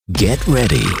Get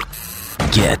ready.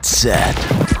 Get set.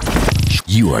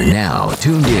 You are now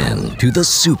tuned in to the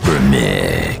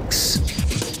SUPERMIX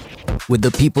with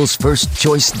the people's first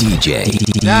choice DJ,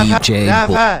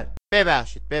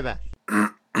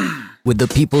 with the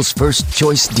people's first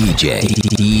choice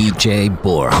DJ,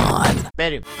 Borhan.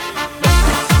 بریم.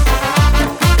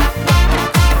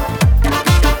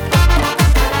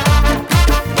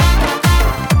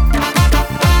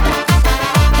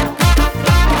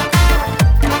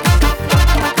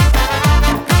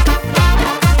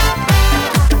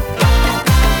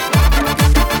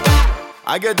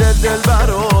 اگه دلبر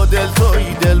و دل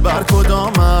تویی دلبر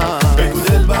کدامم بگو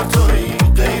دلبر تویی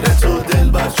غیر تو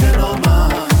دلبر چرا من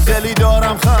دلی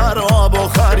دارم خراب و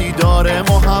خریدار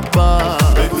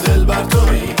محبت بگو دلبر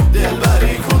تویی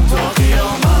دلبری کن تا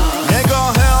قیامت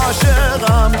نگاه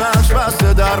عاشقم نقش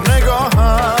بسته در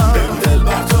نگاهم بگو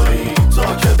دلبر تویی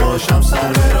تا که باشم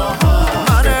سر به راهم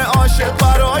من عاشق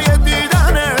برای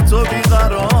دیدن تو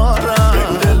بیقرارم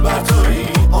بگو دلبر تویی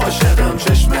عاشقم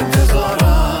چشم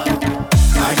انتظارم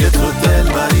اگه تو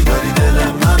دلبری داری دل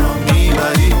منو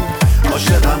میبری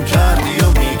عاشقم کردی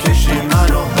و میکشی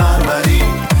منو پروری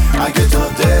اگه تو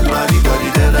دلبری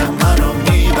داری دل منو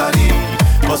میبری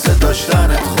واسه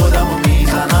داشتنت خودمو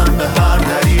میزنم به هر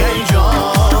دری ای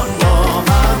جان با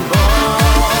من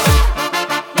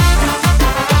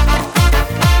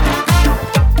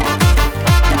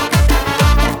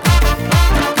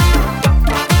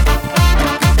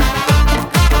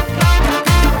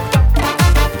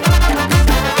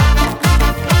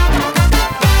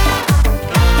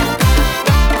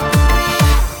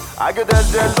اگه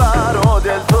دلبر و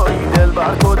دل تویی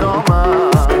دلبر کدامم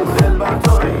دلبر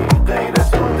تویی غیر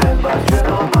تو دلبر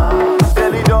چرا من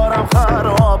دلی دارم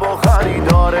خراب و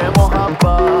خریدار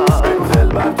محبت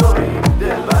دلبر تویی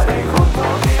دلبری کن تا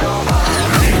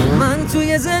قیامت من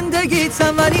توی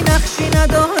زندگیتم ولی نقشی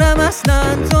ندارم اصلا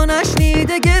تو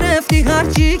نشنیده گرفتی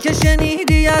هرچی که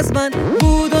شنیدی از من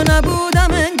بود و نبودم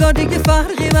انگار دیگه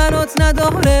فرقی برات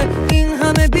نداره این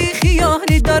همه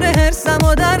بیخیالی داره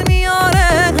هرسمو در میاره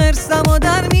هرسمو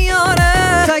در میاره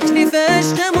تکلیف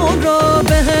عشقمون رو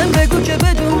به هم بگو که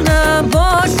بدونم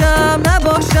باشم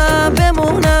نباشم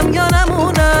بمونم یا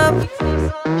نمونم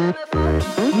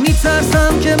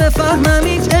میترسم که بفهمم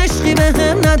هیچ عشقی به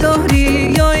هم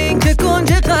نداری یا اینکه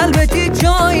کنج قلبتی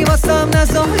جایی واسم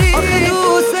نذاری آخه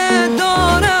دوست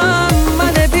دارم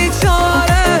من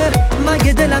بیچاره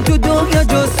مگه دلم تو دنیا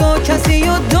جز تو کسی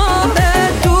رو داره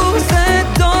دوست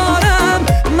دارم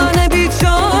من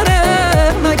بیچاره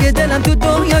مگه دلم تو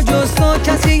دنیا جز تو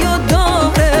کسی رو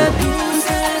داره دوست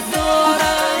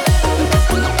دارم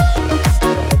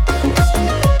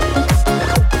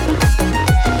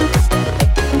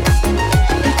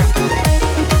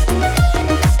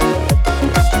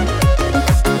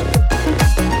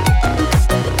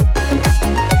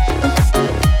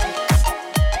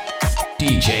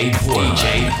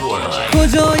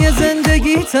کجای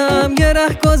زندگیتم یه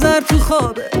رهگذر تو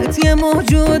خوابت یه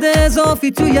موجود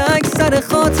اضافی تو یک سر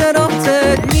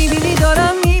خاطراتت میبینی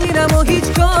دارم میمیرم و هیچ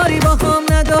کاری با هم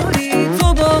نداری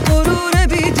تو با غرور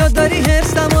بیجا داری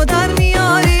هرسمو در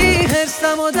میاری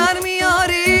هرسمو در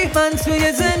میاری من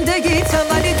توی زندگیتم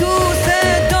ولی دوست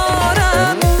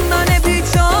دارم من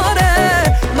بیچاره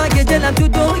مگه دلم تو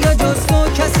دنیا جز تو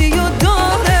کسی رو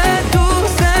داره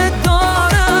دوست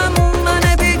دارم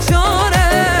من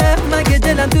بیچاره مگه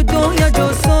دلم تو دنیا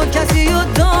جز تو کسی رو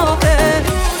داره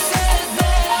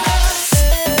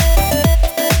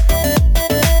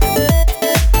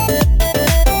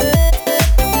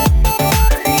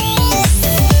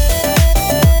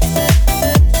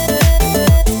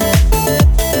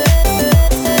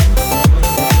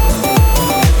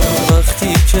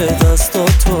وقتی که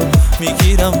دستاتو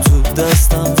میگیرم تو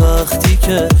دستم وقتی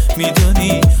که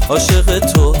میدونی عاشق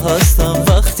تو هستم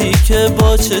وقتی که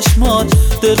با چشمات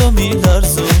دلو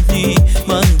میلرزونی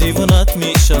من دیوونت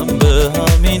میشم به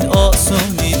همین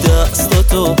آسونی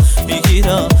دستاتو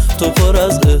میگیرم تو پر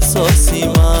از احساسی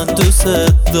من دوست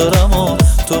دارم و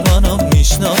تو منو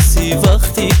میشناسی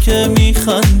وقتی که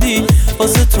میخندی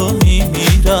واسه تو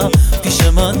میمیرم پیش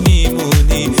من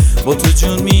میمونی با تو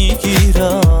جون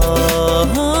میگیرم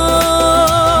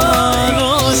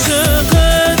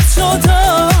عاشقت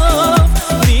شدم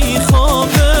میخوام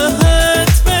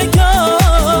بهت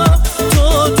بگم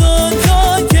تو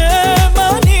دنیای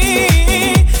منی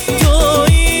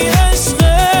توی عشق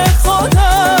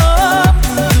خودم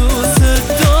دوست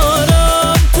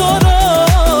دارم تو را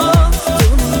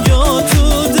دنیا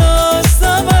تو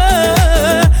دستمه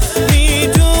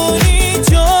میدونی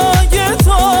جای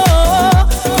تو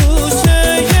گوشه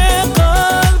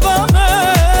قلبمه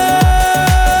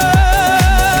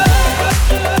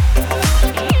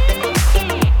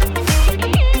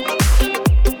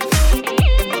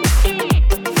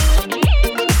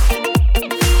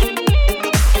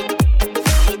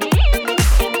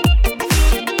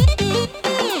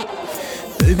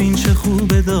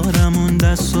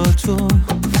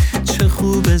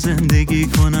زندگی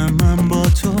کنم من با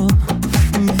تو.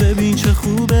 ببین چه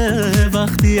خوبه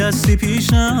وقتی هستی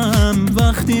پیشم،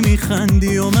 وقتی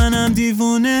میخندی و منم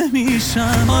دیوونه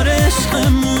میشم. آره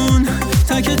عشقمون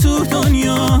تک تو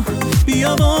دنیا،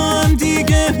 بیا با هم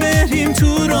دیگه بریم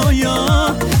تو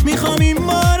رویا. میخوام این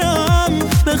بارم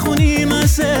بخونیم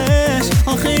ازش،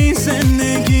 آخه این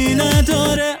زندگی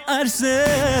نداره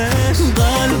ارزش.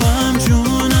 قلبم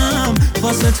جونم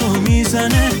واسه تو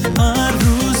میزنه هر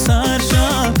روز هر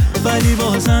شب، ولی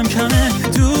بازم کمه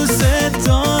دوست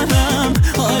دارم.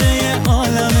 آره یه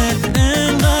عالمه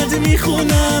انقدر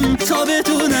میخونم تا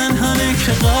بدونن همه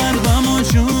که قلبم و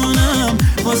جونم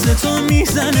واسه تو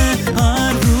میزنه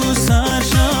هر روز هر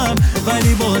شب،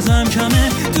 ولی بازم کمه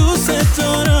دوست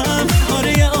دارم.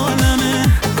 آره یه عالمه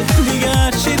دیگه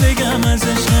هرچی بگم از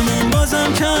عشقمون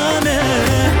بازم کمه.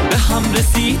 به هم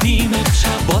رسیدیم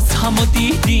باز همو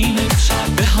دیدیم،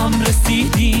 به هم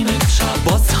رسیدیم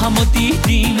باز همو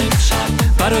دیدیم.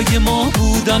 برای ما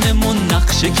بودنمون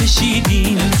نقشه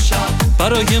کشیدیم،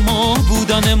 برای ما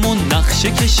بودنمون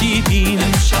نقشه کشیدیم.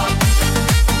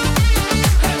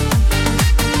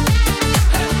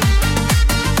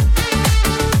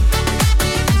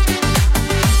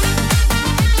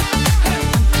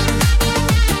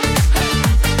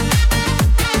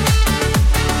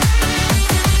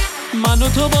 من و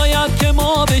تو باید که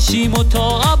ما بشیم و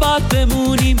تا ابد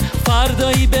بمونیم،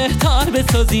 فردایی بهتر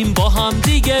بسازیم با هم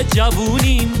دیگه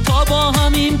جوونیم. تا با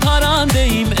همین پرنده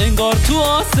ایم انگار تو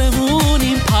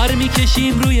آسمونیم، پر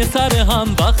میکشیم روی سر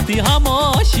هم وقتی هم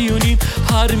آشیونیم،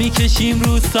 پر میکشیم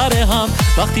رو سر هم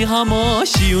وقتی هم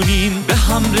آشیونیم. به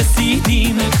هم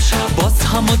رسیدیم باز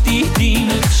همو دیدیم،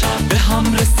 به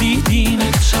هم رسیدیم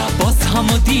باز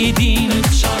همو دیدیم.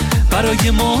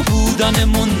 برای ما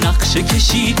بودنمون نقشه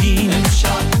کشیدیم،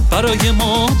 برای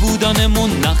ما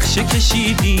بودنمون نقشه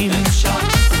کشیدیم.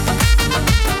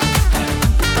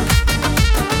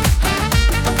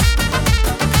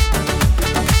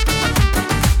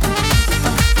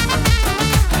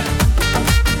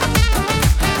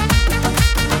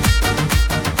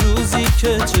 روزی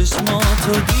که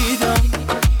چشماتو دیدم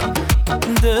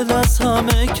دل از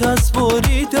همه کس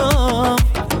بریدم،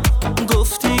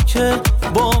 گفتی که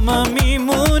با من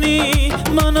میمونی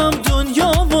منم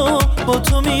دنیامو با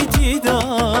تو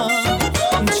میدیدم.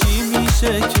 چی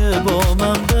میشه که با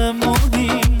من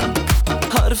بمونی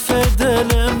حرف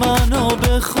دل منو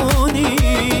بخونی،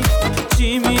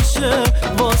 چی میشه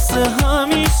واسه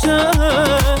همیشه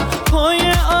پای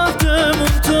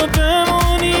عهدمون تو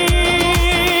بمونی.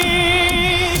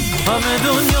 همه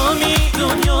دنیامی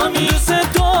دوست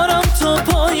دارم تا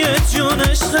پای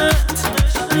جونشت،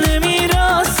 نمیره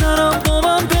از سرم با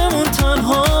من بمون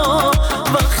تنها.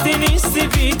 وقتی نیستی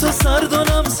بی تو سرد و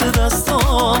لمس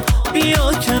دستام،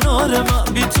 بیا کنار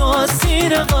من بی تو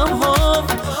اسیر غم ها.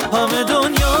 همه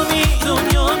دنیامی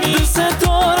دوست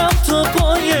دارم تا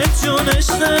پای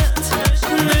جونشت،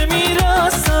 نمیره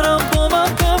از سرم با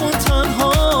من بمون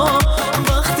تنها.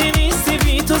 وقتی نیستی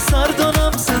بی تو سرد و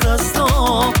لمس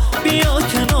دستام، بیا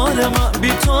کنار من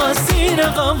بی تو اسیر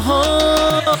غم ها.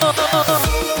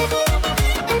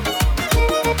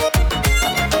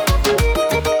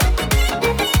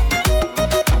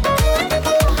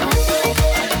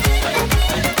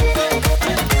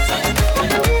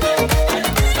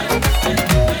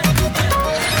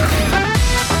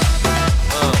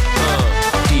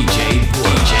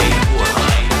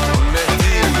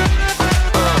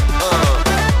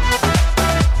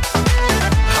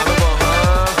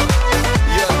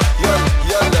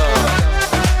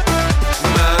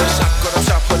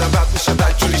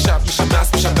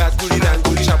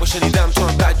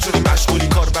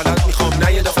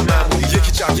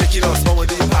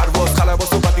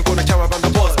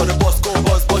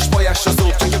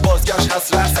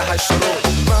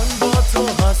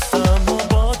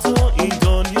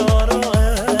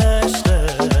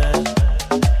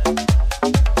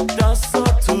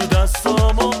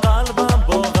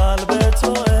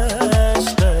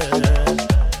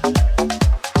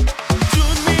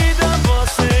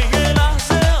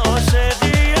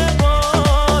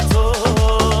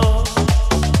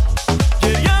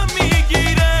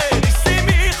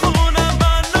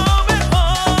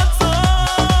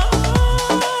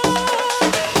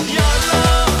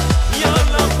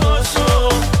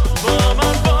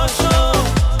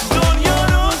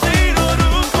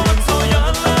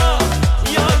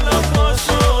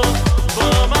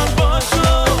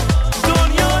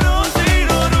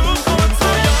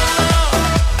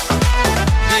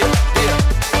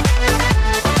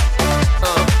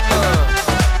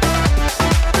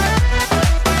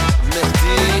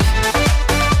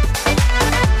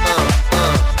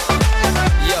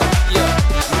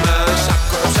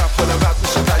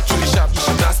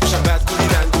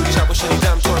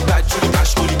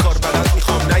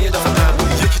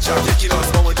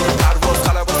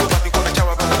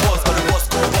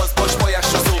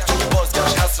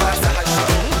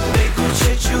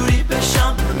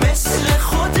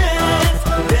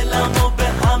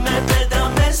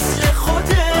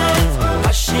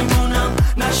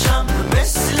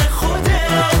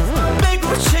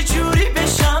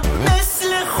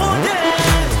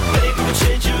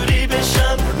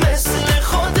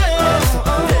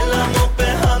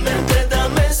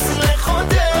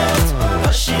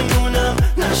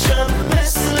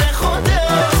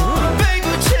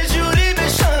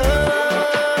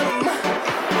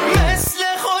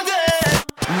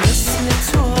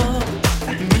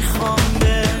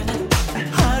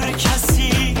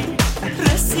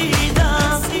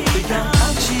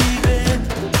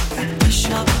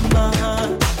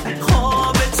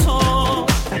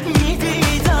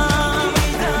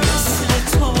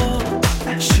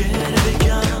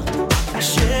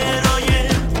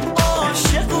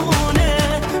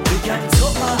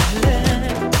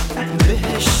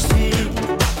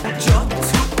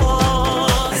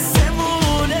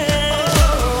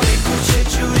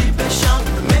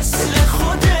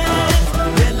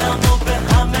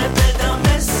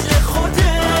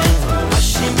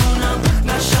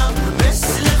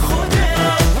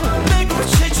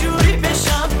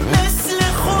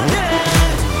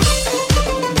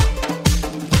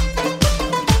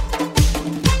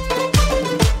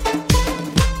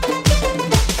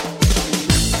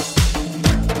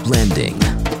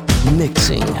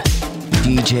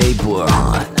 Hey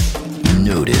Borhan,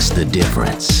 notice the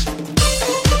difference.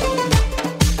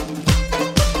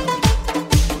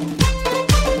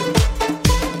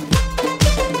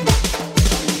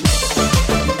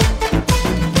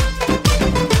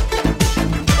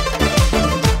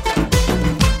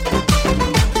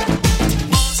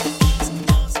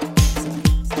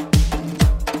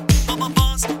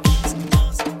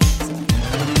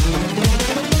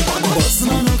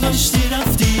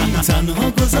 تنها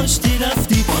گذاشتی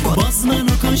رفتی، باز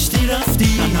منو کشتی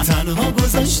رفتی، تنها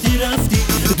گذاشتی رفتی،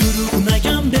 دروغ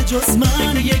نگم به جز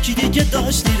من یکی دیگه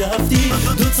داشتی رفتی،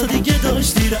 دوتا دیگه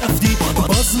داشتی رفتی،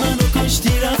 باز منو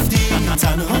کشتی رفتی،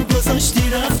 تنها گذاشتی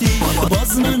رفتی،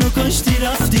 باز منو کشتی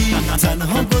رفتی،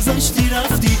 تنها گذاشتی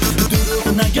رفتی، دروغ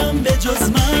نگم به جز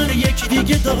من یکی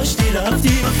دیگه داشتی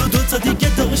رفتی، دوتا دیگه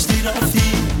داشتی رفتی.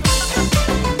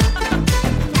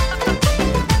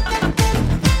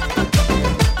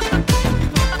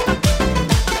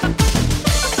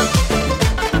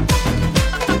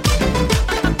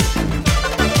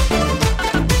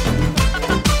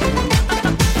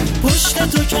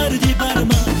 تو کردی بر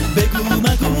من بگو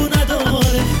مگو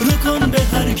نداره، رو کن به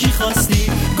هر کی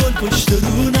خواستی گل پشت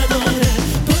رو نداره،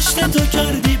 پشت تو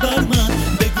کردی بر من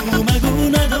بگو مگو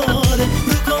نداره،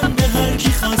 رو کن به هر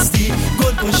کی خواستی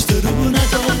گل پشت رو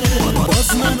نداره،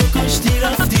 باز منو کشتی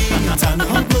رفتی،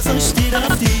 تنها گذاشتی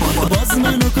رفتی، باز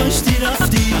منو کشتی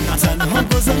رفتی، تنها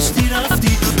گذاشتی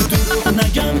رفتی، دروغ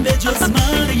نگم به جز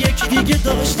من یکی دیگه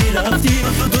داشتی رفتی،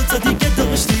 دوتا دیگه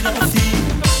داشتی رفتی.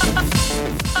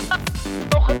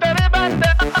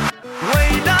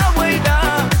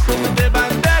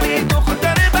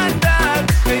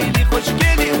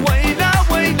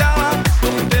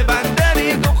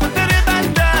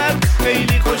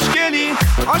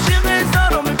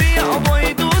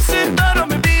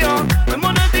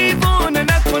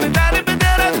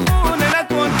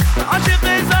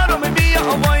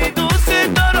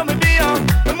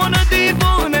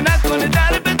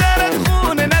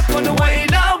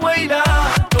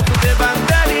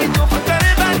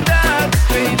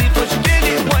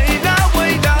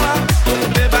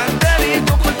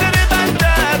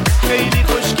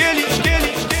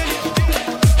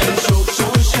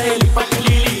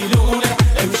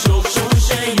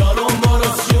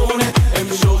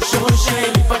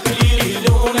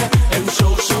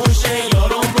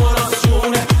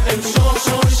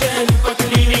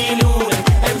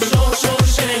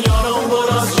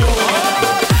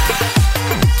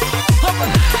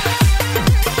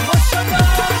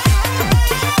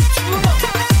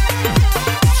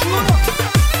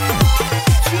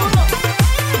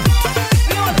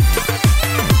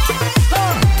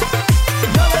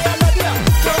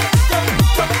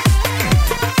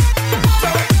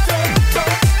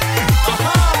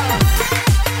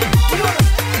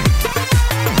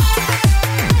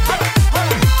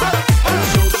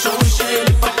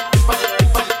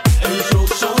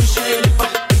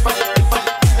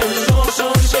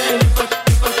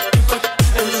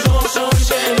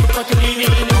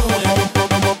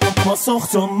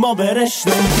 ما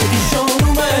برشتم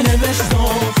ایشانو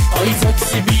نوشتم آی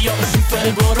تاکسی بیا شوفر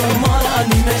برو ما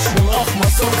نیمشتم آخ ما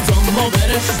ساختم ما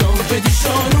برشتم که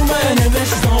دیشانو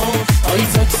نوشتم آی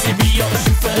تاکسی بیا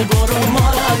شوفر برو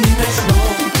ما نیمشتم.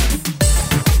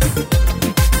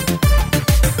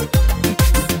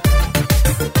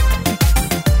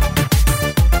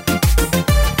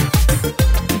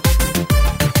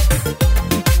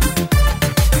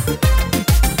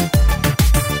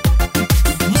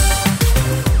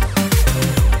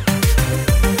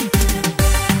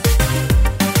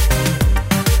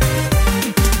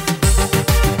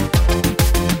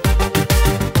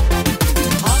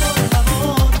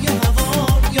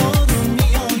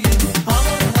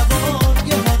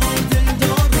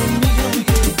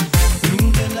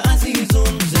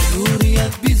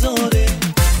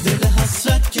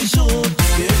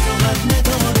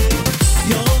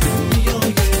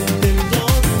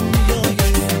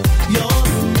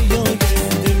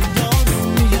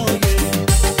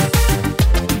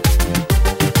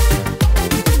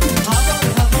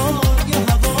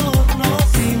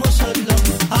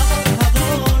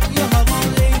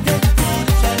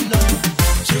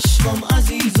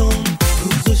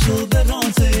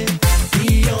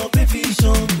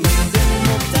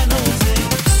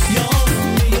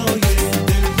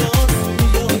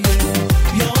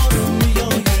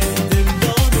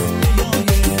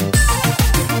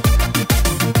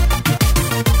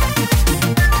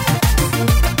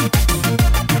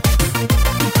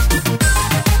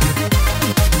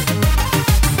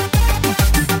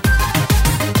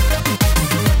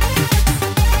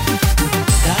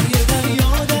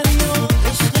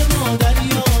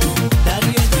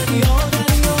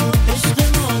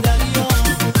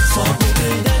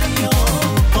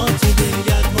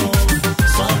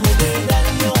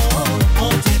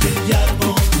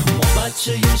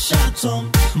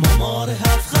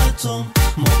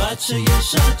 بچه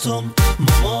شتم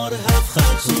ممار هفت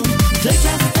خطم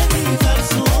دکسته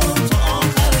میترسم تا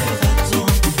آخر خطم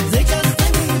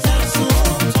دکسته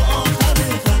میترسم تا آخر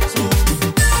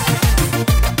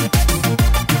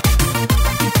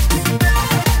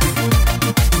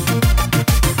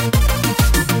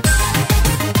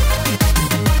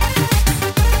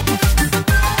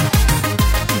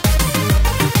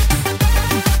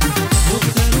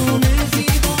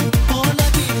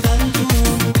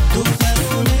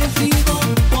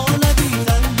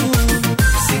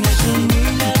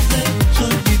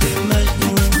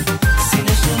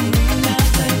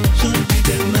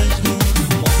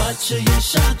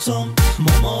خطم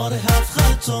ممار هفت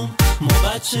خطم ما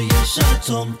بچه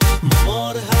شتم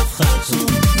ممار هفت خطم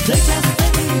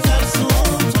دکسته میترسم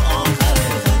تا آخر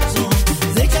خطم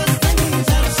دکسته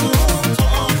میترسم تا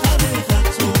آخر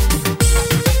خطم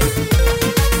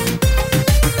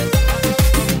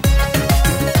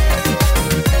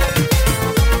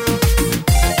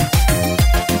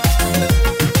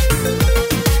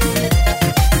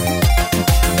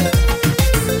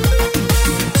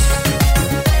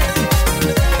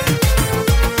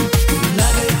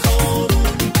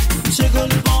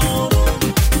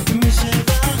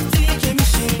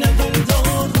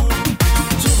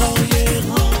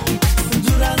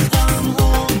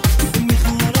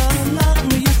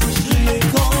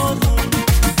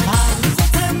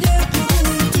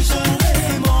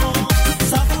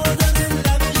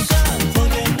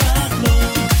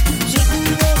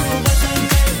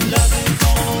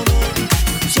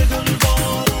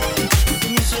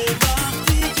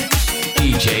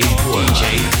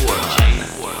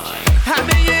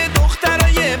همه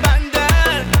دخترای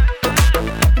بندر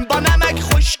با نمک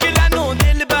خوشگلن و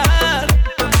دلبر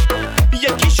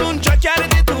یکیشون جا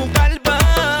کرده تو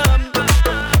قلبم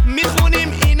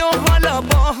میخونیم اینو حالا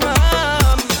با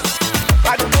هم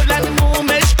قد بلند مو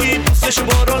مشکی بوسش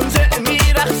برنزه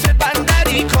میرقصه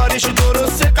بندری کارش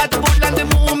درسته قد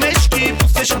بلند مو مشکی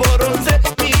بوسش برنزه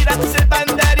میرقصه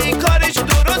بندری کارش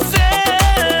درسته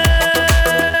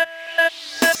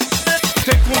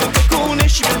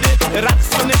تکونش بده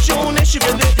رقص نشونش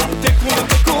بده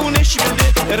تکونش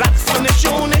بده رقص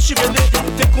نشونش بده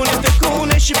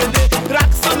تکونش بده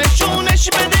رقص نشونش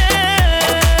بده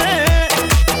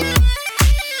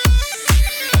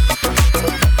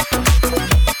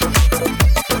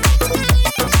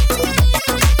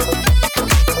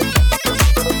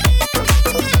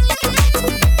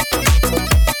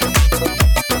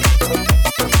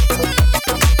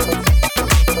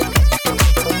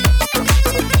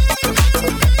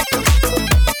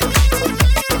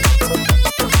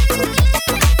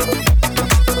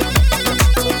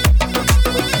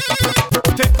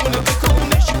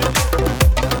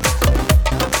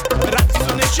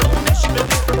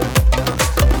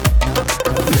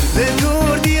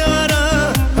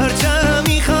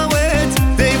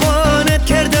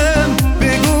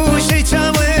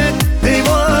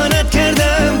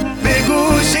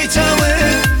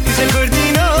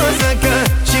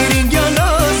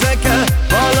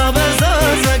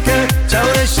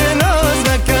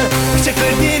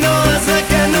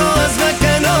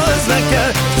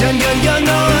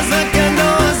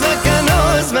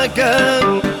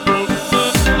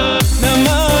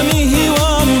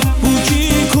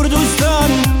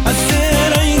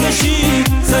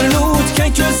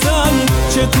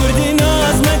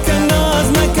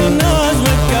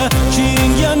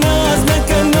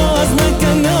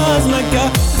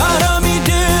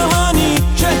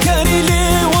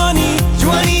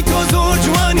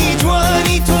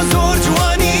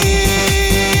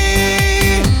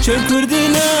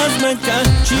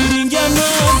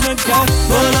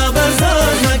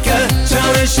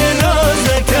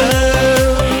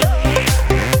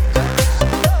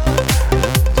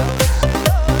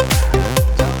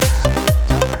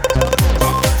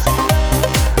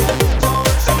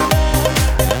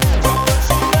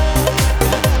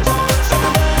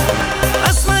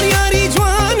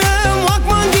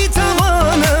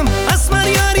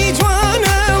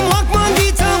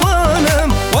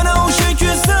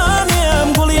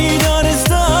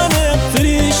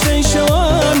شو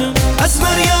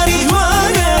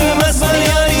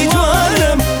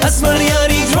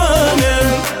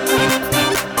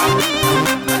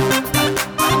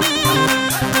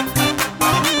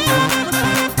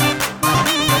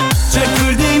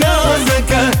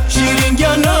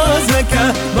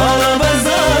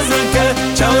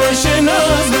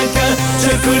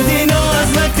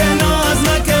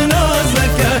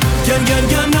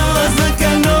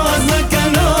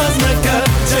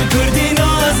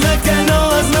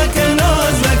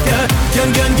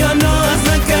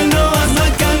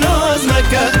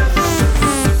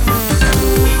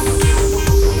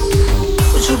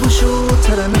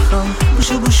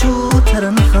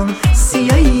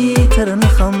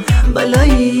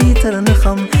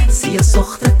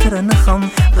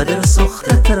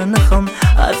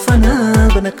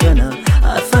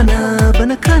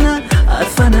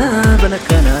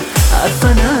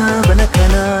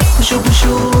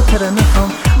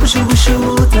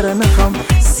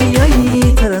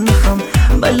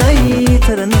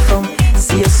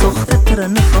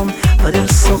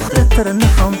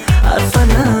ترنهم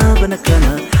عرفنا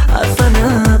بنكنا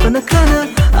عرفنا بنكنا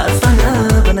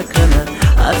عرفنا بنكنا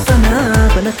عرفنا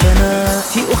بنكنا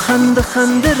تی او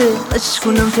خندره غش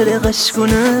کنم تره غش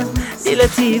کنم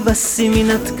دیلتی بسی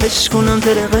مینت کش کنم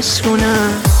تره غش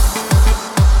کنم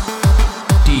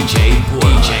DJ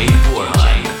Borhan.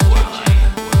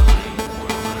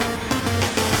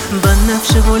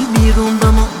 بنفش گل بیرون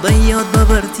بما بیاد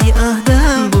ببرتی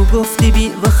اهدم بو گفتی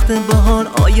بی وقت بهار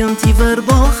آیم تی ور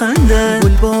با خنده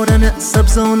گل بارن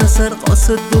سبزان سر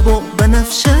قاصد بو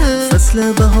بنفشه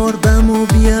فصل بهار بمو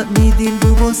بیا میدیل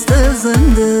بو بسته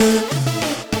زنده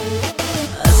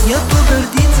از یاد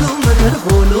ببردی تو مگر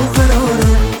قول و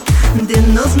قراره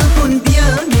دل ناز نکن بیا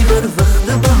میبر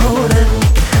وقت بهاره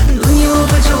دنیا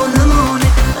به جا نمانه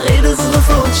غیر از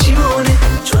وفا چیانه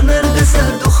چون نرد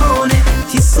سرد و خانه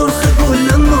تی سرخ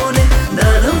گل مانه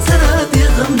درم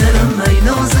تردیقم نرم ای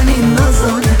نازنین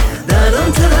نازانه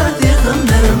درم تردیقم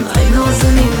نرم ای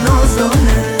نازنین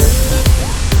نازانه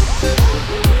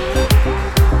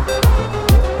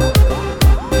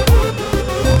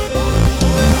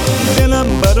دلم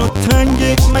برات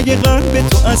تنگه مگه قلب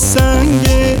تو از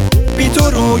سنگه بی تو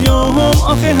رویاهم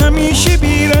آخه همیشه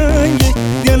بیرنگه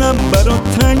دلم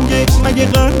برات تنگه مگه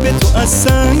قلب تو از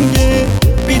سنگه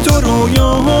بی تو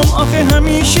رویاهم آخه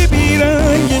همیشه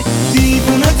بیرنگه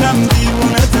دیوونتم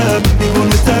دیوونتم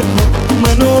دیوونتر کن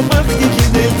منو وقتی که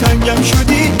دلتنگم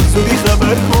شدی زودی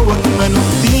خبر کن منو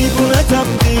دیوونتم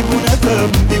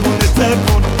دیوونتم دیوونتر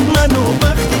کن منو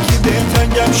وقتی که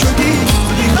دلتنگم شدی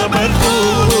زودی خبر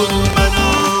کن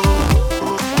منو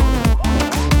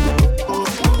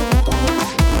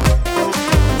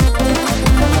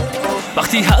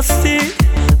وقتی هستی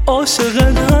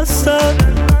عاشقت هستم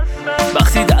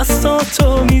وقتی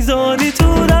دستاتو میذاری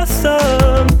تو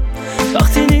دستم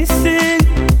وقتی نیستی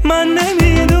من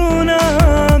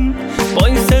نمیدونم با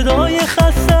این صدای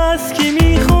خسته از کی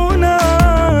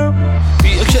میخونم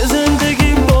بیا که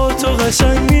زندگی با تو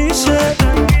قشنگ میشه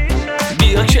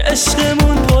بیا که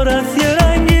عشقمون پر از یه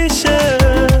رنگیشه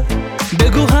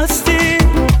بگو هستی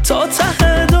تا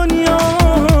ته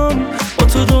دنیام با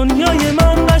تو دنیای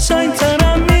من قشنگ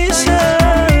ترم میشه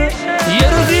یه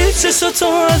روزی چشتو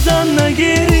ازم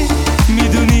نگیری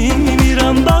میدونی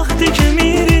میمیرم وقتی که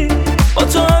میری با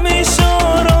تو همیشه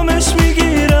آرامش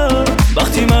میگیرم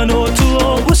وقتی منو تو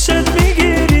آغوشت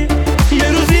میگیری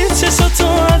یه روزی چشتو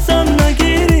ازم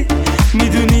نگیری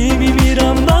میدونی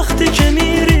میمیرم وقتی که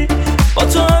میری با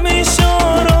تو همیشه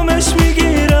آرامش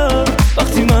میگیرم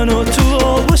وقتی منو تو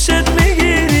آغوشت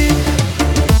میگیری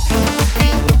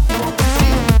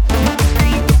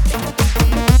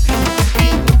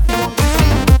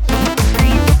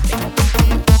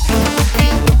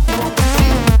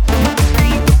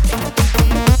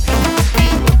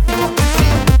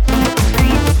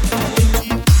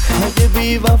اگه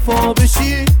بی وفا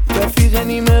بشی رفیق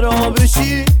نیمه را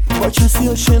بشی با کسی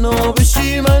آشنا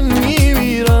بشی من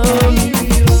میمیرم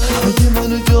اگه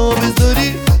منو جا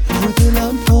بذاری رو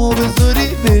دلم پا بذاری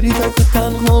بری تک و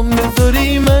تنهام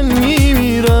بذاری من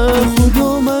میمیرم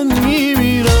خدا من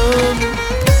میمیرم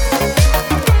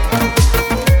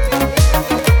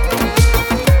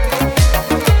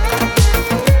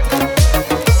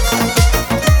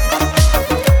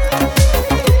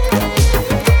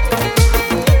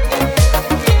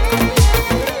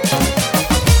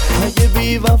اگه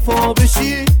بی وفا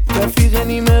بشی رفیق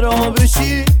نیمه را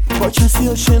بشی با کسی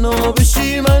آشنا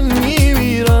بشی من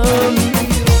میمیرم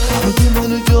اگه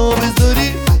منو جا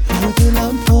بذاری رو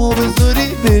دلم پا بذاری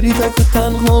بری تک و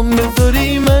تنهام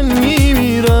بذاری من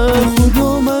میمیرم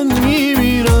خدا من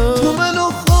میمیرم تو منو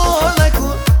خال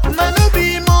نکن منو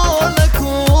بیمار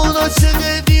نکن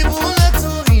عاشق دیوونه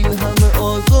تو این همه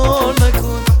آزار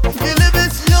نکن دل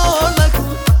بسیار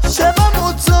نکن شبم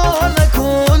اتار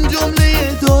نکن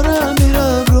جمله دارم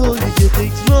میرم رو دیگه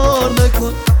تکرار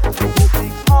نکن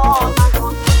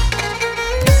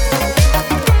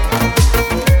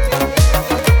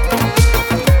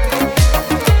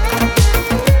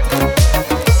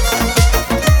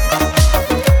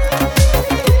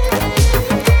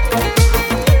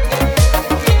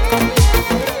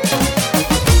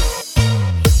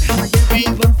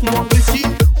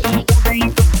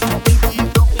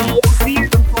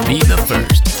Be the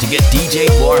first to get DJ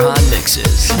Borhan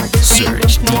mixes.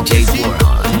 Search DJ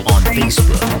Borhan on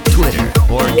Facebook, Twitter,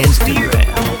 or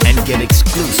Instagram and get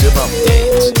exclusive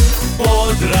updates.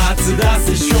 قدرت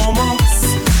دست شماست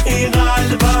این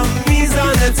قلبم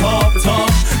میزنه تاپ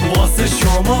تاپ واسه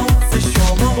شما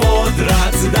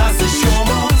قدرت دست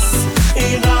شماست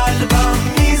این قلبم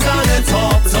میزنه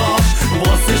تاپ تاپ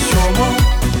واسه شما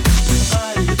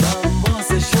قلبم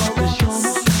واسه شما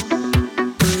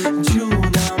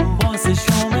جونم واسه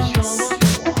شما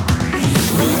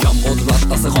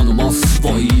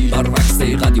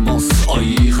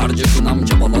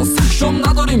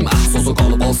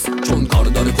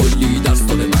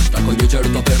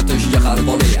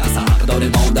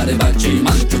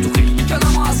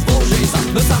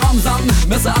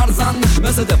من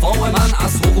مثل دفاع من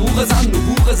از حقوق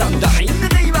زن در این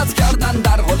غیبت کردن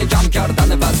در حال کم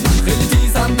کردن وزن خیلی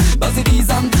تیزن بعضی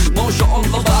ریزن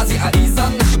ماشاءالله بعضی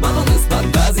عریزن منو نسبت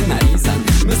بعضی مریضن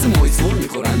مثل مایسور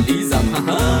میخورن لیزن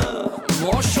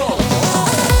ماشاءالله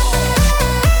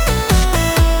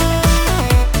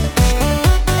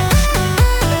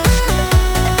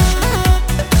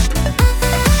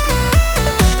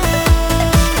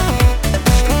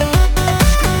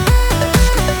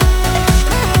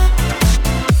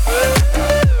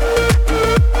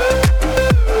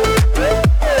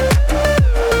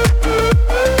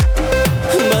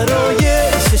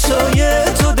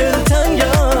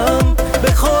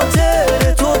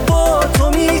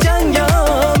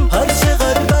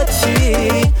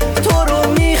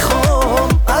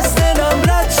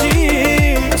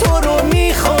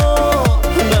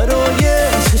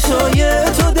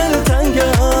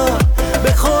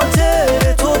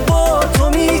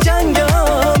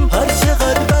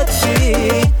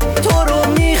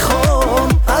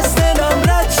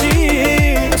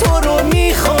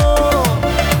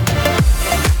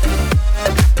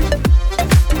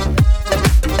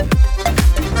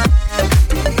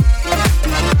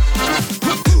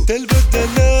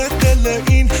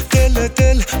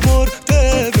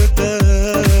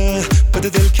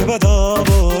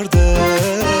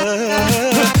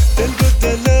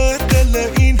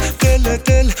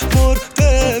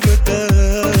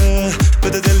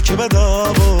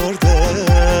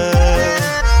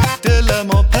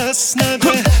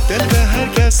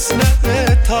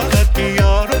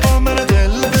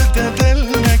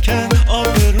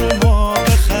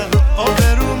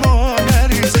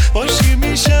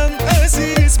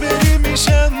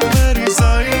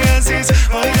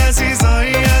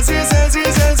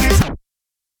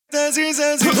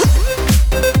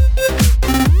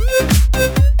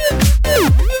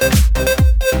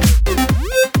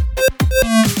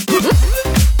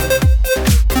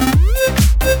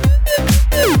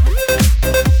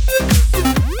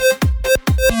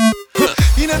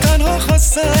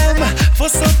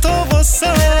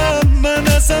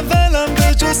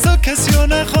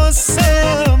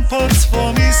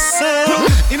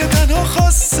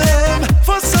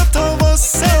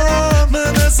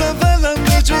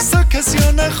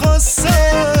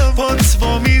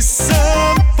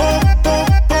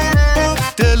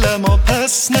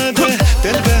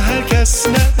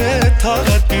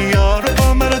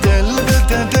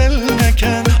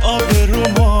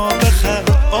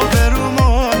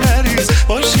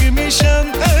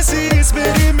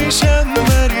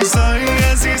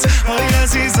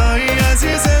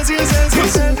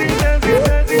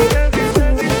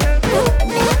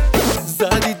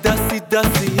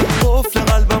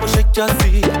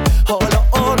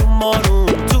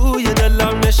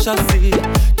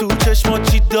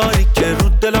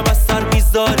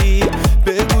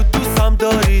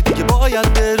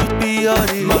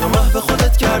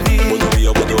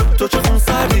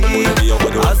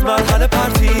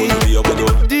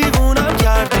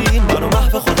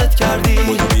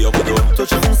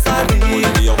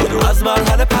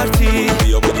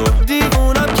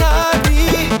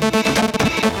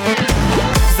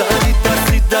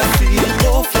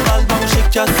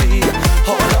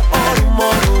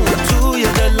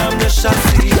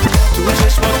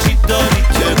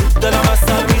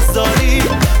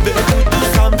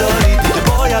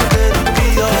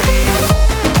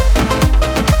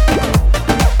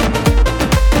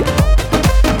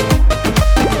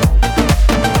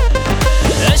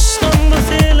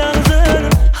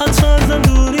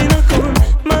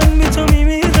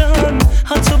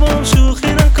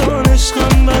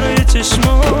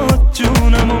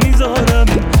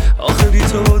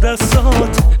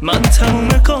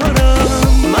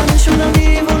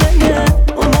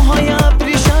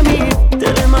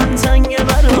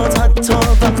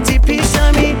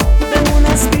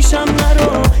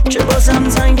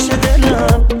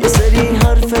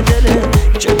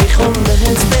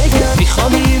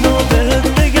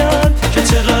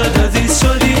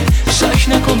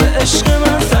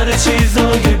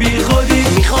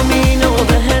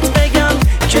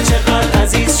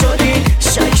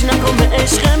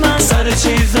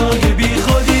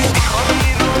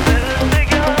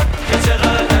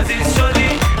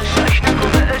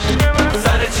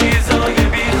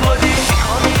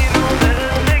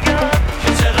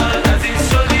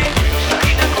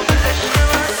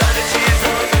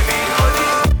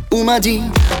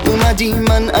اومدی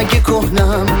من اگه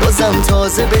کهنم بازم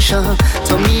تازه بشم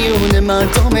تا میون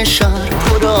مردم شهر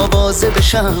پر آوازه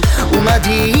بشم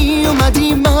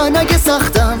اومدی من اگه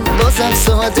سختم بازم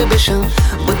ساده بشم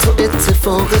با تو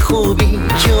اتفاق خوبی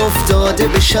که افتاده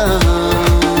بشم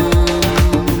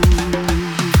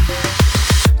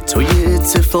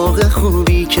اتفاق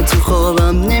خوبی که تو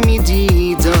خوابم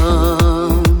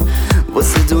نمیدیدم،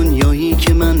 واسه دنیایی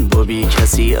که من با بی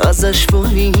کسی ازش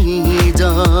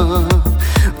بریدم،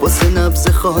 واسه نبض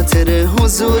خاطر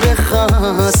حضور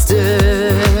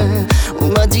خسته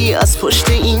اومدی از پشت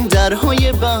این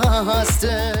درهای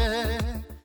بسته.